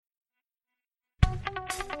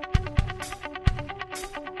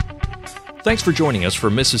Thanks for joining us for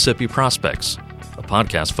Mississippi Prospects, a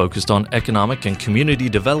podcast focused on economic and community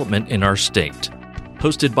development in our state.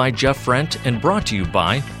 Hosted by Jeff Frent and brought to you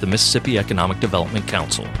by the Mississippi Economic Development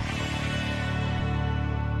Council.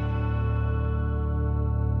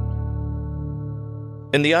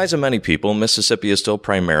 In the eyes of many people, Mississippi is still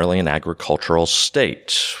primarily an agricultural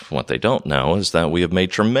state. What they don't know is that we have made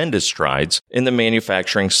tremendous strides in the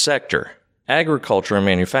manufacturing sector. Agriculture and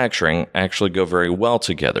manufacturing actually go very well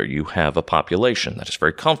together. You have a population that is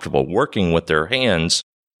very comfortable working with their hands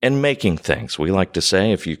and making things. We like to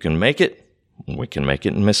say, if you can make it, we can make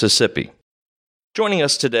it in Mississippi. Joining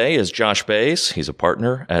us today is Josh Bays. He's a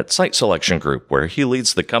partner at Site Selection Group, where he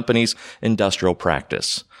leads the company's industrial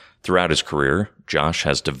practice. Throughout his career, Josh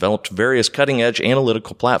has developed various cutting-edge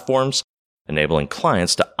analytical platforms, enabling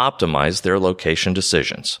clients to optimize their location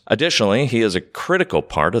decisions. Additionally, he is a critical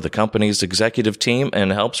part of the company's executive team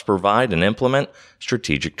and helps provide and implement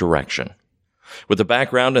strategic direction. With a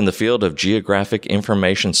background in the field of geographic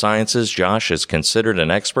information sciences, Josh is considered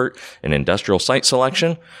an expert in industrial site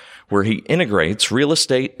selection, where he integrates real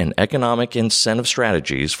estate and economic incentive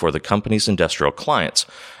strategies for the company's industrial clients,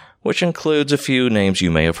 which includes a few names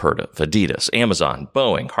you may have heard of: Adidas, Amazon,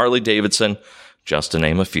 Boeing, Harley-Davidson, just to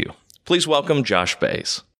name a few. Please welcome Josh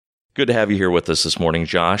Bays. Good to have you here with us this morning,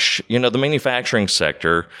 Josh. You know, the manufacturing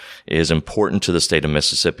sector is important to the state of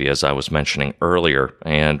Mississippi, as I was mentioning earlier,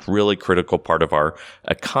 and really critical part of our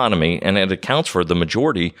economy, and it accounts for the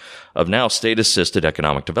majority of now state-assisted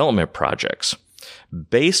economic development projects.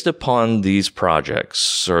 Based upon these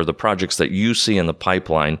projects, or the projects that you see in the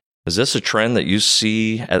pipeline, is this a trend that you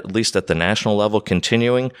see, at least at the national level,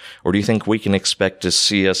 continuing? Or do you think we can expect to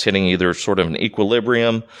see us hitting either sort of an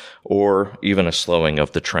equilibrium or even a slowing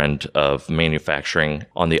of the trend of manufacturing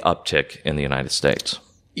on the uptick in the United States?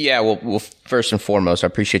 Yeah, well, first and foremost, I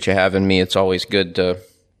appreciate you having me. It's always good to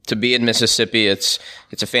be in Mississippi. It's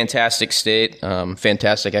a fantastic state,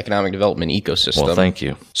 fantastic economic development ecosystem. Well, thank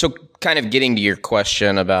you. So kind of getting to your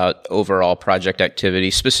question about overall project activity,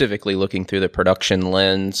 specifically looking through the production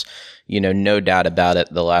lens, no doubt about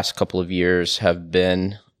it, the last couple of years have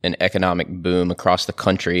been an economic boom across the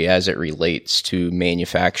country as it relates to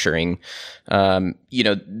manufacturing.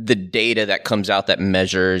 The data that comes out that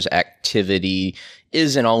measures activity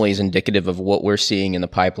isn't always indicative of what we're seeing in the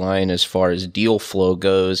pipeline as far as deal flow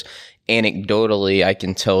goes. Anecdotally, I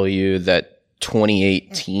can tell you that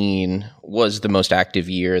 2018 was the most active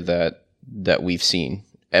year that we've seen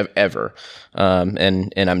ever.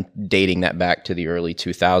 And I'm dating that back to the early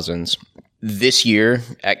 2000s. This year,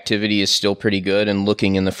 activity is still pretty good, and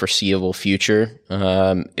looking in the foreseeable future,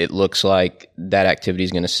 it looks like that activity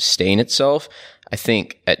is going to sustain itself. I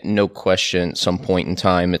think at no question, at some point in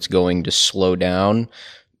time, it's going to slow down.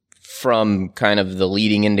 From kind of the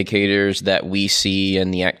leading indicators that we see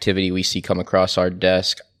and the activity we see come across our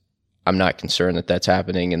desk, I'm not concerned that that's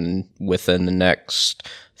happening within the next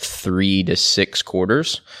 3 to 6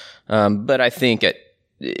 quarters. But I think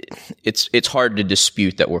it's hard to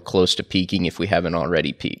dispute that we're close to peaking if we haven't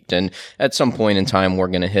already peaked. And at some point in time, we're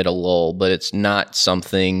going to hit a lull, but it's not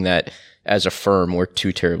something that as a firm we're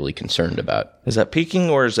too terribly concerned about. Is that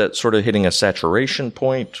peaking, or is that sort of hitting a saturation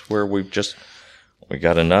point where we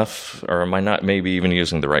got enough? Or am I not maybe even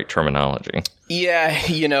using the right terminology? Yeah,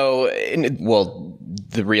 well,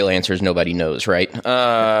 the real answer is nobody knows, right?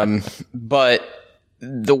 But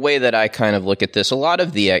the way that I kind of look at this, a lot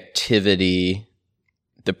of the activity,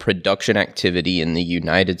 the production activity in the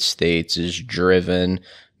United States is driven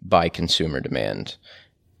by consumer demand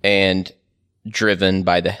and driven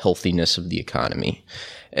by the healthiness of the economy.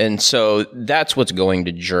 And so that's what's going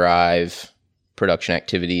to drive production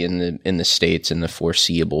activity in the states in the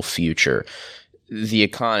foreseeable future. The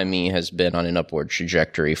economy has been on an upward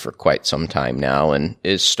trajectory for quite some time now and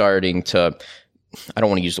is starting to, I don't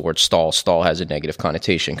want to use the word stall. Stall has a negative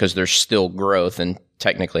connotation because there's still growth, and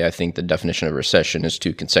technically I think the definition of recession is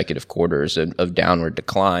 2 consecutive quarters of downward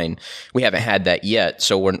decline. We haven't had that yet,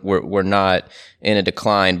 so we're not in a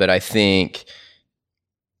decline, but I think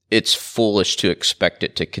it's foolish to expect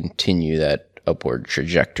it to continue that upward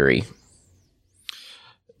trajectory.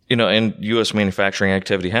 And U.S. manufacturing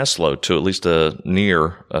activity has slowed to at least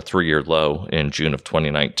near a 3-year low in June of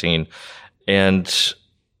 2019. And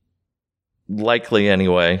likely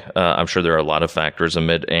anyway, I'm sure there are a lot of factors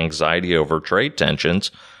amid anxiety over trade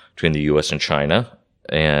tensions between the U.S. and China,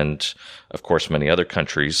 and of course many other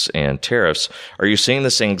countries, and tariffs. Are you seeing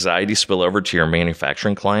this anxiety spill over to your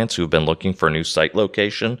manufacturing clients who've been looking for a new site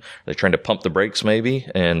location? Are they trying to pump the brakes maybe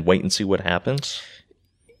and wait and see what happens?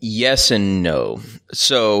 Yes and no.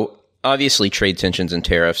 So obviously trade tensions and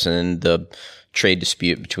tariffs and the trade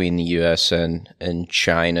dispute between the U.S. and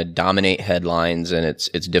China dominate headlines, and it's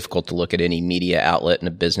difficult to look at any media outlet in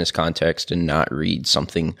a business context and not read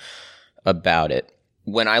something about it.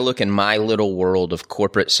 When I look in my little world of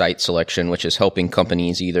corporate site selection, which is helping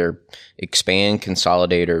companies either expand,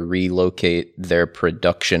 consolidate, or relocate their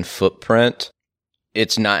production footprint,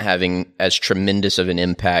 it's not having as tremendous of an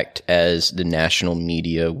impact as the national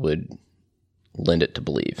media would lend it to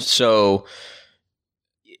believe. So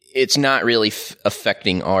it's not really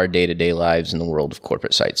affecting our day-to-day lives in the world of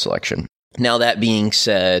corporate site selection. Now, that being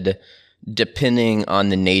said, depending on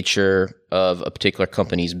the nature of a particular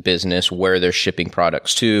company's business, where they're shipping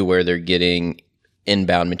products to, where they're getting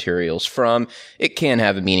inbound materials from, it can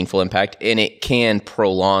have a meaningful impact, and it can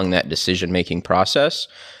prolong that decision-making process.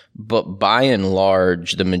 But by and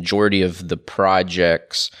large, the majority of the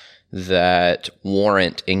projects that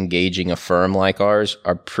warrant engaging a firm like ours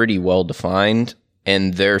are pretty well defined,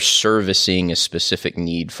 and they're servicing a specific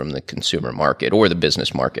need from the consumer market or the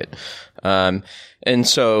business market. And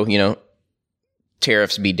so,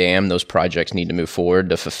 tariffs be damned, those projects need to move forward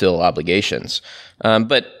to fulfill obligations.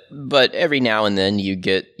 But every now and then you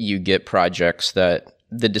get projects that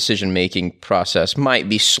the decision-making process might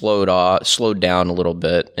be slowed down a little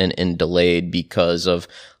bit and delayed because of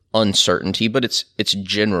uncertainty, but it's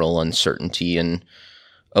general uncertainty in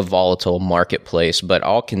a volatile marketplace. But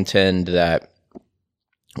I'll contend that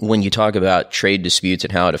when you talk about trade disputes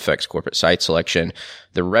and how it affects corporate site selection,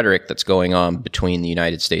 the rhetoric that's going on between the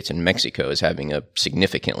United States and Mexico is having a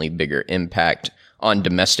significantly bigger impact on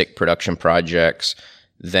domestic production projects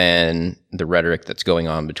than the rhetoric that's going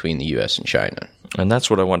on between the U.S. and China. And that's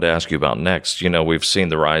what I wanted to ask you about next. We've seen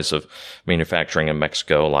the rise of manufacturing in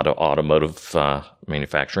Mexico. A lot of automotive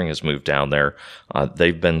manufacturing has moved down there.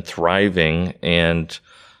 They've been thriving, and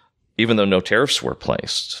even though no tariffs were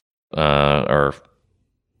placed or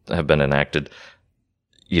have been enacted,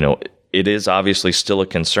 it is obviously still a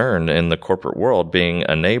concern in the corporate world, being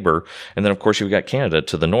a neighbor. And then, of course, you've got Canada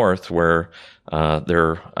to the north, where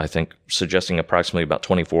they're, I think, suggesting approximately about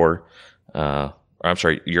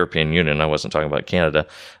European Union. I wasn't talking about Canada,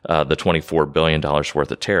 the $24 billion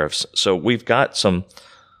worth of tariffs. So we've got some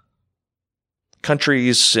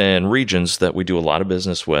countries and regions that we do a lot of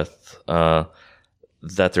business with,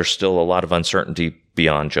 that there's still a lot of uncertainty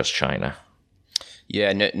beyond just China.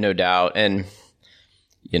 Yeah, no doubt. And,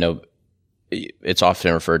 it's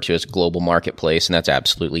often referred to as global marketplace, and that's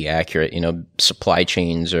absolutely accurate. Supply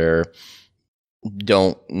chains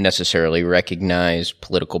don't necessarily recognize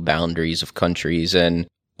political boundaries of countries. And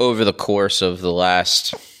over the course of the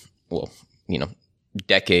last,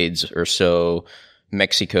 decades or so,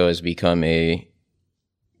 Mexico has become a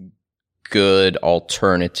good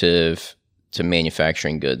alternative to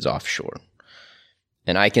manufacturing goods offshore.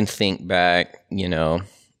 And I can think back,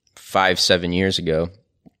 5-7 years ago,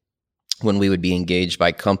 when we would be engaged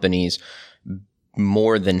by companies,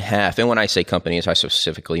 more than half, and when I say companies, I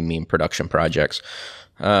specifically mean production projects,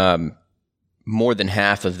 more than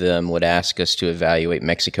half of them would ask us to evaluate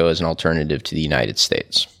Mexico as an alternative to the United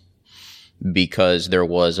States, because there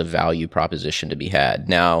was a value proposition to be had.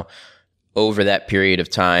 Now, over that period of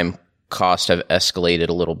time, costs have escalated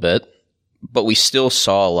a little bit, but we still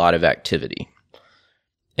saw a lot of activity.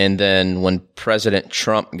 And then when President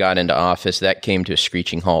Trump got into office, that came to a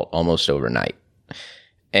screeching halt almost overnight.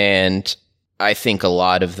 And I think a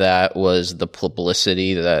lot of that was the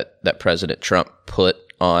publicity that President Trump put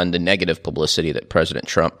on, the negative publicity that President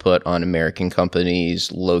Trump put on American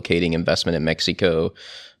companies locating investment in Mexico,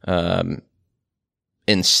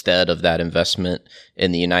 instead of that investment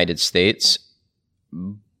in the United States.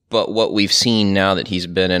 But what we've seen now that he's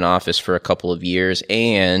been in office for a couple of years,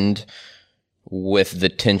 and with the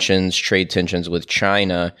trade tensions with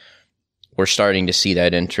China, we're starting to see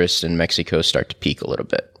that interest in Mexico start to peak a little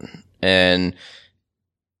bit. And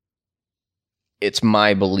it's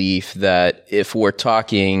my belief that if we're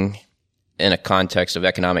talking in a context of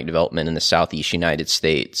economic development in the Southeast United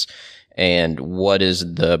States, and what is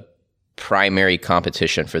the primary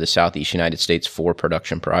competition for the Southeast United States for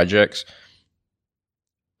production projects,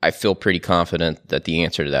 I feel pretty confident that the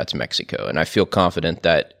answer to that's Mexico. And I feel confident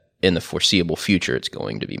that in the foreseeable future, it's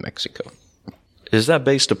going to be Mexico. Is that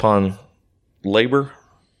based upon labor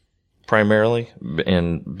primarily,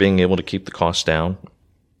 and being able to keep the costs down?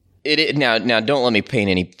 Now, don't let me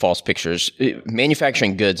paint any false pictures.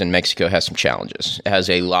 Manufacturing goods in Mexico has some challenges. It has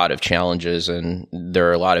a lot of challenges, and there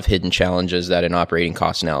are a lot of hidden challenges that an operating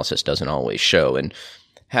cost analysis doesn't always show. And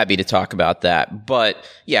happy to talk about that. But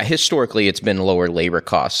yeah, historically, it's been lower labor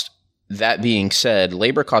costs. That being said,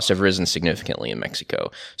 labor costs have risen significantly in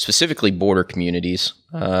Mexico, specifically border communities.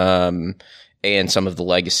 and some of the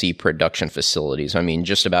legacy production facilities. I mean,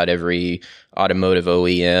 just about every automotive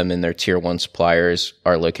OEM and their tier one suppliers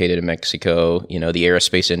are located in Mexico. You know, the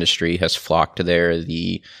aerospace industry has flocked there.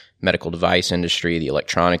 The medical device industry, the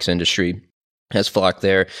electronics industry has flocked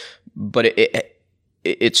there. But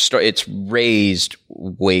it's raised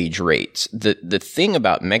wage rates. The thing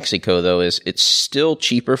about Mexico, though, is it's still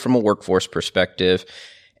cheaper from a workforce perspective.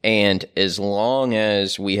 And as long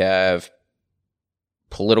as we have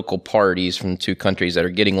political parties from two countries that are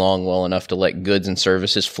getting along well enough to let goods and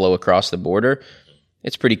services flow across the border,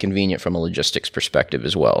 it's pretty convenient from a logistics perspective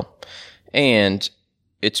as well. And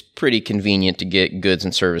it's pretty convenient to get goods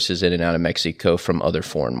and services in and out of Mexico from other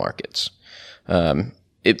foreign markets.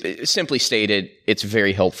 It simply stated, it's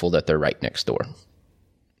very helpful that they're right next door.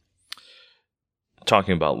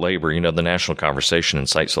 Talking about labor, the national conversation in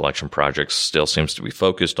site selection projects still seems to be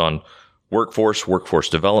focused on workforce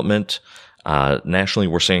development. Nationally,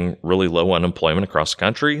 we're seeing really low unemployment across the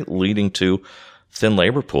country, leading to thin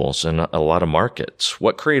labor pools in a lot of markets.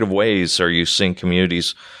 What creative ways are you seeing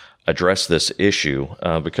communities address this issue?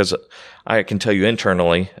 Because I can tell you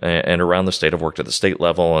internally and around the state, I've worked at the state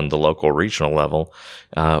level and the local regional level.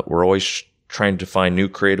 We're always trying to find new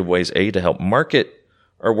creative ways, to help market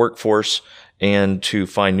our workforce and to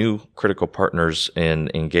find new critical partners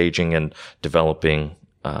in engaging and developing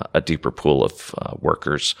a deeper pool of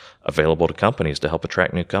workers available to companies to help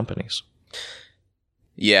attract new companies.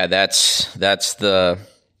 Yeah, that's the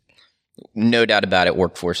no doubt about it.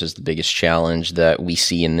 Workforce is the biggest challenge that we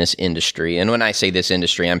see in this industry. And when I say this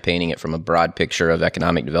industry, I'm painting it from a broad picture of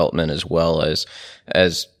economic development as well as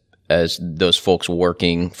those folks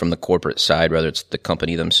working from the corporate side, whether it's the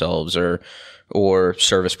company themselves or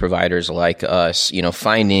service providers like us,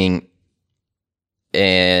 finding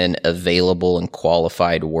an available and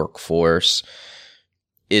qualified workforce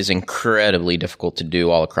is incredibly difficult to do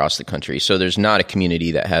all across the country. So there's not a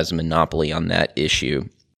community that has a monopoly on that issue.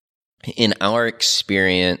 In our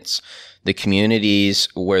experience, the communities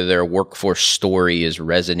where their workforce story is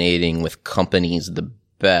resonating with companies the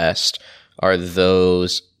best are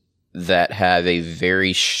those that have a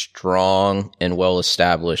very strong and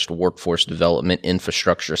well-established workforce development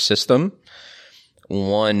infrastructure system,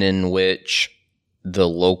 one in which the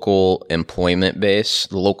local employment base,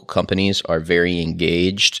 the local companies are very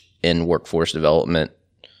engaged in workforce development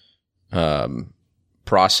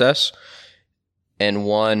process, and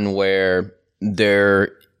one where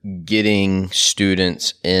they're getting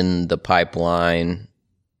students in the pipeline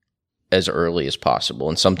as early as possible.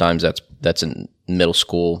 And sometimes that's in middle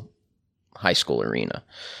school, high school arena.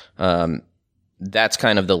 That's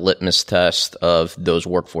kind of the litmus test of those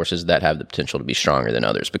workforces that have the potential to be stronger than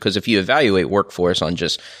others. Because if you evaluate workforce on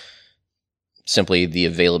just simply the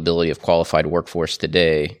availability of qualified workforce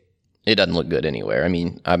today, it doesn't look good anywhere. I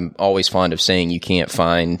mean, I'm always fond of saying you can't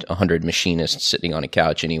find 100 machinists sitting on a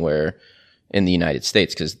couch anywhere in the United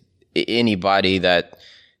States, because anybody that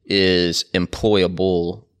is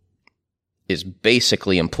employable is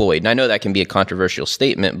basically employed. And I know that can be a controversial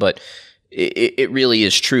statement, but it really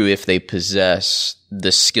is true if they possess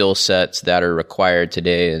the skill sets that are required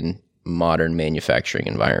today in modern manufacturing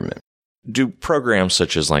environment. Do programs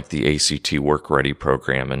such as like the ACT Work Ready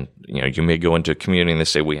program, and you may go into a community and they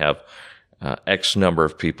say we have X number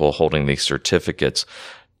of people holding these certificates.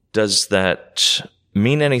 Does that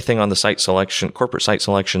mean anything on the corporate site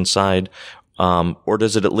selection side, or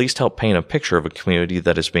does it at least help paint a picture of a community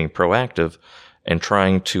that is being proactive and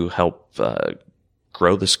trying to help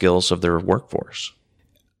grow the skills of their workforce?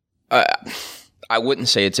 I wouldn't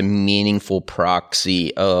say it's a meaningful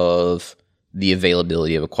proxy of the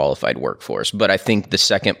availability of a qualified workforce, but I think the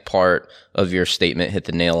second part of your statement hit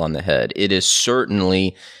the nail on the head. It is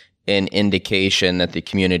certainly an indication that the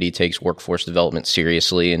community takes workforce development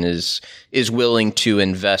seriously and is willing to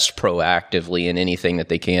invest proactively in anything that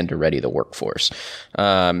they can to ready the workforce.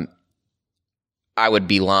 I would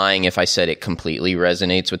be lying if I said it completely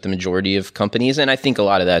resonates with the majority of companies, and I think a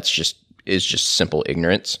lot of that's just simple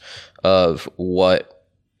ignorance of what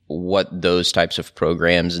those types of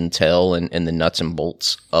programs entail and the nuts and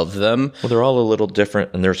bolts of them. Well, they're all a little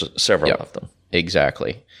different, and there's several of them.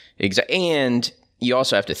 Exactly. And you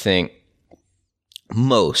also have to think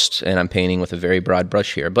most, and I'm painting with a very broad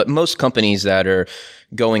brush here, but most companies that are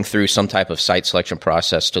going through some type of site selection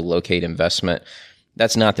process to locate investment,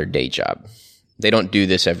 that's not their day job. They don't do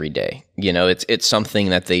this every day. It's something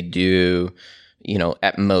that they do,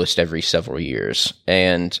 at most every several years.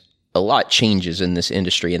 And a lot changes in this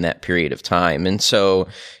industry in that period of time. And so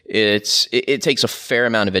it takes a fair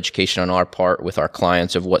amount of education on our part with our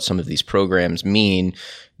clients of what some of these programs mean,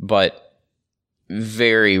 but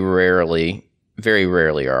very rarely very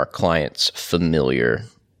rarely are our clients familiar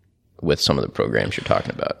with some of the programs you're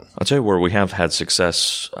talking about. I'll tell you where we have had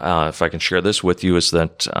success, if I can share this with you, is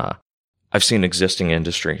that I've seen existing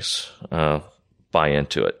industries buy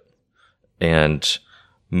into it and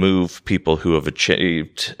move people who have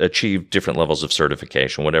achieved different levels of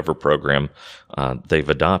certification, whatever program they've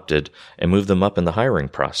adopted, and move them up in the hiring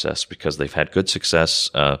process because they've had good success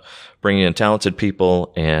bringing in talented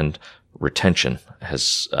people, and retention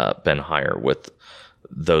has been higher with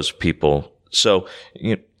those people. So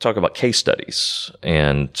you talk about case studies,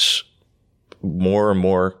 and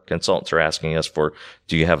more consultants are asking us for,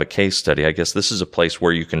 do you have a case study? I guess this is a place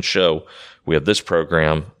where you can show, we have this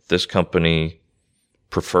program, this company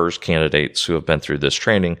prefers candidates who have been through this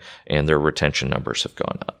training, and their retention numbers have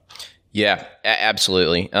gone up. Yeah,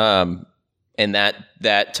 absolutely. And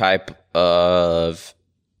that type of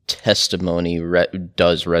testimony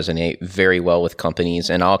does resonate very well with companies.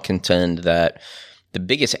 And I'll contend that the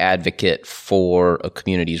biggest advocate for a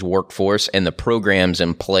community's workforce and the programs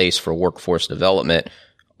in place for workforce development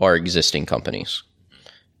are existing companies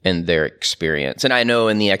and their experience. And I know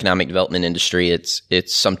in the economic development industry, it's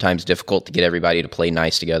sometimes difficult to get everybody to play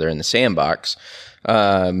nice together in the sandbox.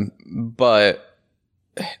 But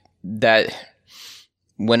that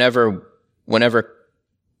whenever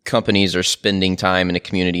companies are spending time in a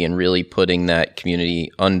community and really putting that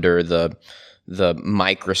community under the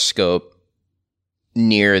microscope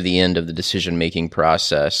near the end of the decision-making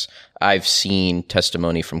process, I've seen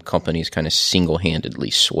testimony from companies kind of single-handedly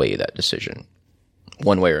sway that decision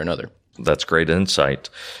one way or another. That's great insight.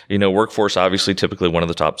 Workforce, obviously, typically one of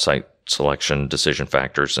the top site selection decision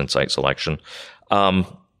factors in site selection. How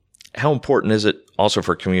important is it also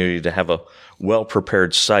for a community to have a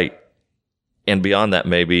well-prepared site? And beyond that,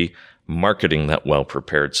 maybe marketing that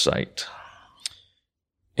well-prepared site?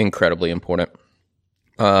 Incredibly important.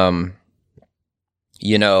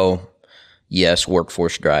 Yes,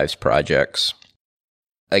 workforce drives projects.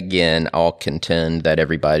 Again, I'll contend that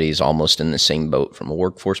everybody's almost in the same boat from a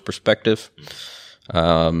workforce perspective.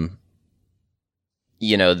 The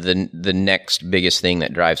next biggest thing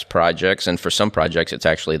that drives projects, and for some projects, it's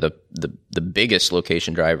actually the biggest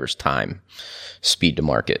location driver, is time, speed to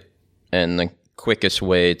market. And the quickest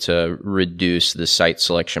way to reduce the site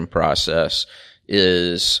selection process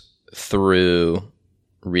is through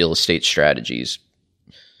real estate strategies.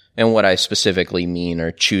 And what I specifically mean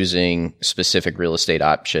are choosing specific real estate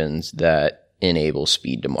options that enable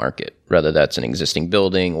speed to market, whether that's an existing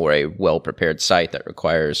building or a well-prepared site that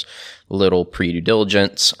requires little pre-due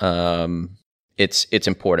diligence. It's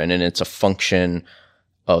important, and it's a function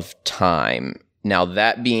of time. Now,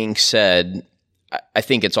 that being said, I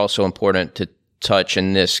think it's also important to touch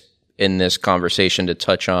in this conversation to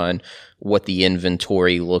touch on what the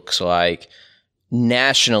inventory looks like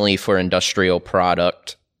nationally for industrial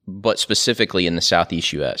product, but specifically in the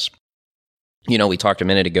Southeast U.S. We talked a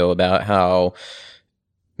minute ago about how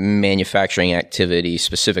manufacturing activity,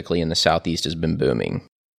 specifically in the Southeast, has been booming.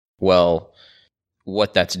 Well,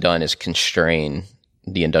 what that's done is constrain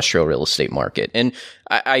the industrial real estate market. And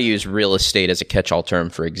I use real estate as a catch-all term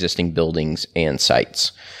for existing buildings and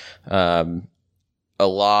sites. A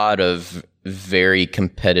lot of very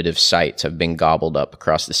competitive sites have been gobbled up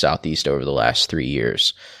across the Southeast over the last 3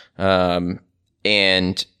 years. The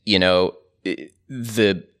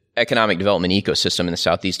economic development ecosystem in the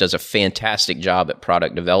Southeast does a fantastic job at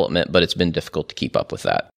product development, but it's been difficult to keep up with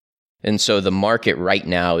that. And so the market right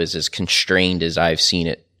now is as constrained as I've seen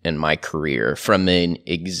it in my career from an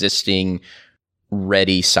existing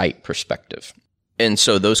ready site perspective. And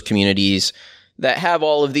so those communities that have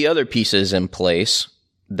all of the other pieces in place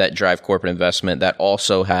that drive corporate investment, that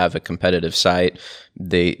also have a competitive site,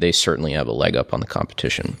 they certainly have a leg up on the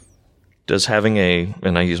competition. Does having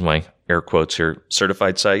and I use my air quotes here,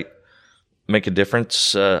 certified site make a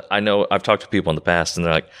difference? I know I've talked to people in the past, and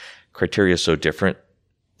they're like, criteria is so different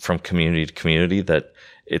from community to community that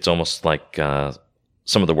it's almost like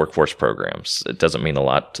some of the workforce programs. It doesn't mean a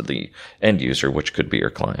lot to the end user, which could be your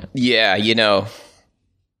client. Yeah,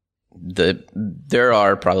 there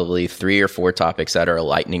are probably 3 or 4 topics that are a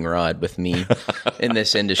lightning rod with me in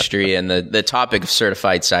this industry, and the topic of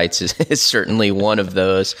certified sites is certainly one of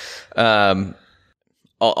those.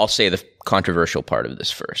 I'll say the controversial part of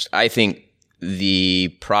this first. I think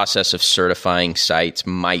the process of certifying sites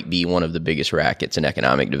might be one of the biggest rackets in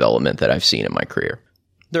economic development that I've seen in my career.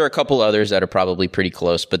 There are a couple others that are probably pretty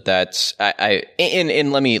close, but that's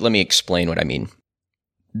and let me explain what I mean.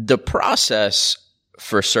 The process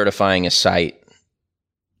for certifying a site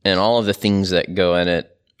and all of the things that go in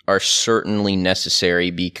it are certainly necessary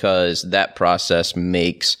because that process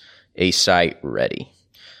makes a site ready.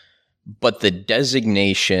 but the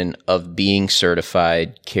designation of being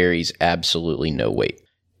certified carries absolutely no weight.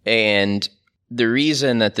 And the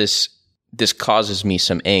reason that this causes me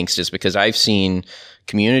some angst is because I've seen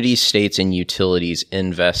communities, states, and utilities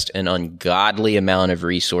invest an ungodly amount of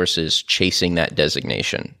resources chasing that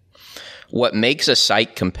designation. What makes a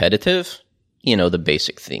site competitive? The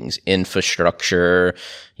basic things, infrastructure,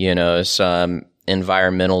 some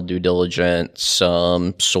environmental due diligence,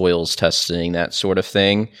 some soils testing, that sort of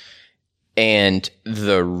thing. And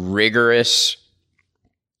the rigorous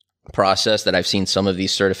process that I've seen some of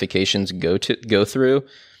these certifications go through,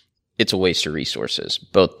 it's a waste of resources,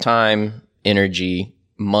 both time, energy,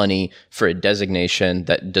 money, for a designation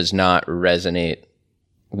that does not resonate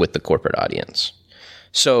with the corporate audience.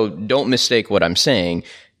 So don't mistake what I'm saying.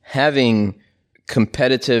 Having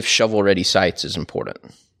competitive shovel-ready sites is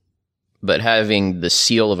important, but having the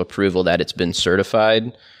seal of approval that it's been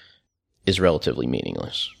certified is relatively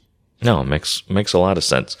meaningless. No, it makes a lot of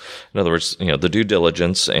sense. In other words, the due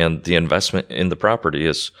diligence and the investment in the property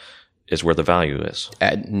is where the value is.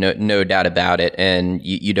 No doubt about it. And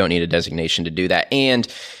you don't need a designation to do that. And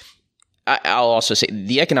I'll also say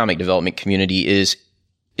the economic development community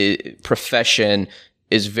profession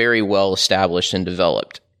is very well established and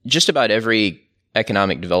developed. Just about every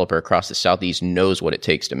economic developer across the Southeast knows what it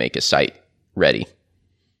takes to make a site ready.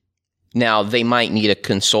 Now, they might need a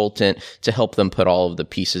consultant to help them put all of the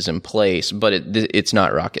pieces in place, but it's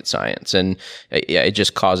not rocket science. And it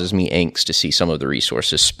just causes me angst to see some of the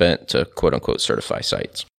resources spent to quote unquote certify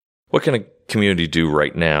sites. What can a community do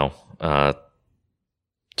right now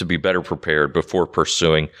to be better prepared before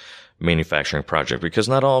pursuing a manufacturing project? Because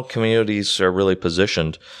not all communities are really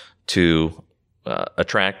positioned to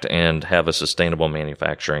attract and have a sustainable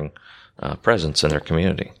manufacturing presence in their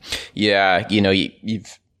community. Yeah,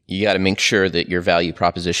 you got to make sure that your value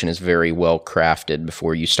proposition is very well crafted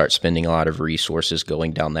before you start spending a lot of resources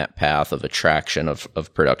going down that path of attraction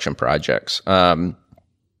of production projects. And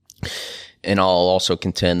I'll also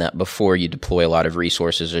contend that before you deploy a lot of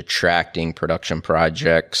resources attracting production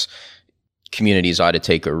projects, communities ought to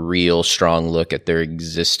take a real strong look at their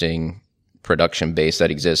existing production base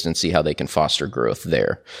that exists and see how they can foster growth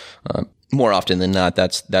there. More often than not,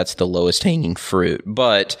 that's the lowest hanging fruit.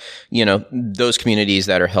 But, those communities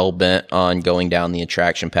that are hell-bent on going down the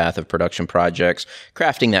attraction path of production projects,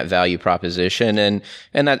 crafting that value proposition, and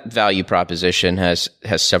that value proposition has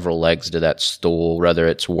several legs to that stool, whether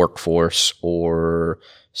it's workforce or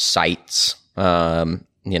sites.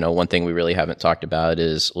 One thing we really haven't talked about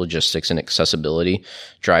is logistics and accessibility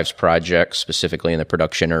drives projects, specifically in the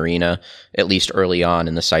production arena, at least early on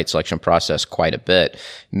in the site selection process, quite a bit.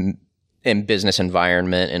 In business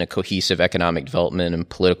environment and a cohesive economic development and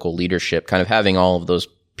political leadership, kind of having all of those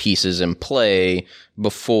pieces in play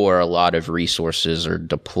before a lot of resources are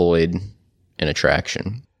deployed in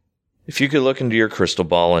attraction. If you could look into your crystal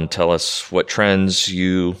ball and tell us what trends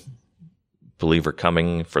you believe are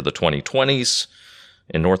coming for the 2020s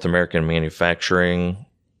in North American manufacturing,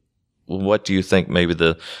 what do you think maybe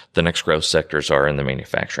the next growth sectors are in the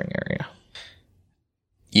manufacturing area?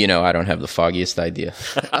 I don't have the foggiest idea.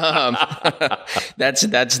 That's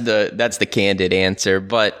the candid answer.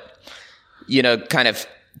 But, kind of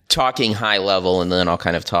talking high level, and then I'll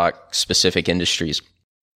kind of talk specific industries.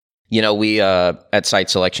 We at Site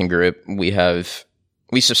Selection Group,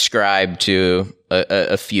 we subscribe to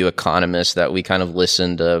a few economists that we kind of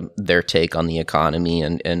listen to their take on the economy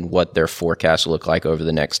and what their forecasts look like over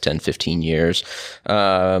the next 10, 15 years.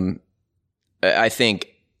 I think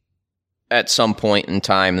at some point in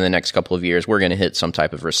time in the next couple of years, we're going to hit some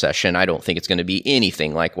type of recession. I don't think it's going to be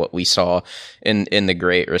anything like what we saw in the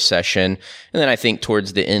Great Recession. And then I think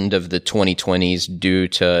towards the end of the 2020s, due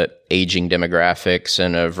to aging demographics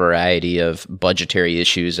and a variety of budgetary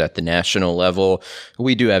issues at the national level,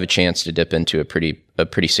 we do have a chance to dip into a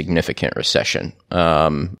pretty significant recession.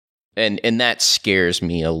 And that scares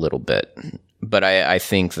me a little bit. But I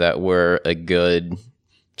think that we're a good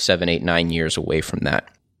 7, 8, 9 years away from that.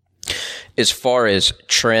 As far as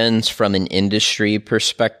trends from an industry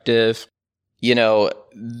perspective,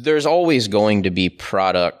 there's always going to be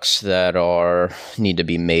products that need to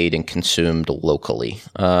be made and consumed locally.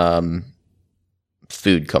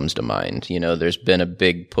 Food comes to mind. There's been a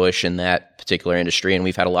big push in that particular industry, and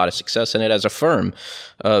we've had a lot of success in it as a firm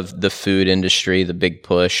of the food industry, the big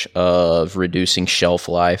push of reducing shelf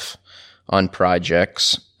life on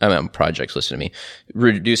projects. Listen to me.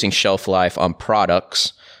 Reducing shelf life on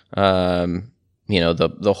products.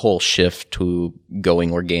 The whole shift to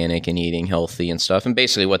going organic and eating healthy and stuff. And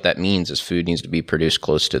basically what that means is food needs to be produced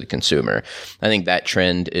close to the consumer. I think that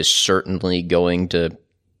trend is certainly going to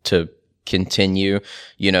continue.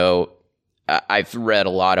 I've read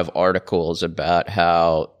a lot of articles about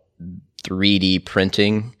how 3D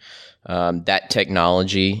printing, that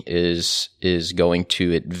technology is going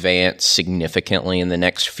to advance significantly in the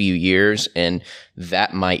next few years, and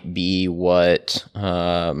that might be what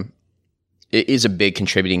is a big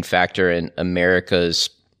contributing factor in America's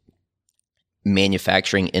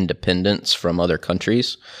manufacturing independence from other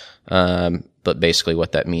countries. But basically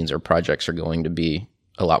what that means are projects are going to be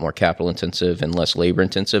a lot more capital intensive and less labor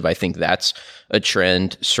intensive. I think that's a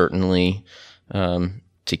trend, certainly,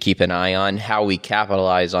 to keep an eye on. How we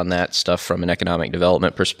capitalize on that stuff from an economic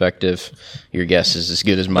development perspective, your guess is as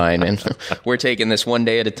good as mine, and we're taking this one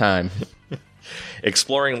day at a time.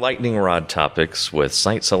 Exploring lightning rod topics with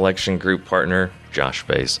Site Selection Group partner Josh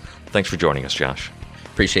Bays. Thanks for joining us, Josh.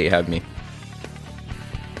 Appreciate you having me.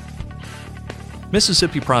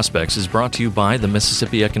 Mississippi Prospects is brought to you by the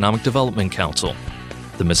Mississippi Economic Development Council,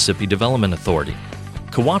 the Mississippi Development Authority,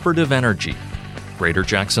 Cooperative Energy, Greater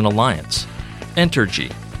Jackson Alliance,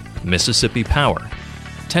 Entergy, Mississippi Power,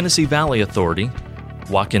 Tennessee Valley Authority,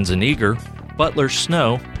 Watkins & Eager, Butler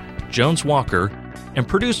Snow, Jones Walker, and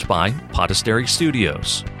produced by Podastery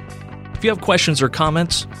Studios. If you have questions or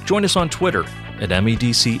comments, join us on Twitter at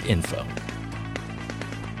MEDC Info.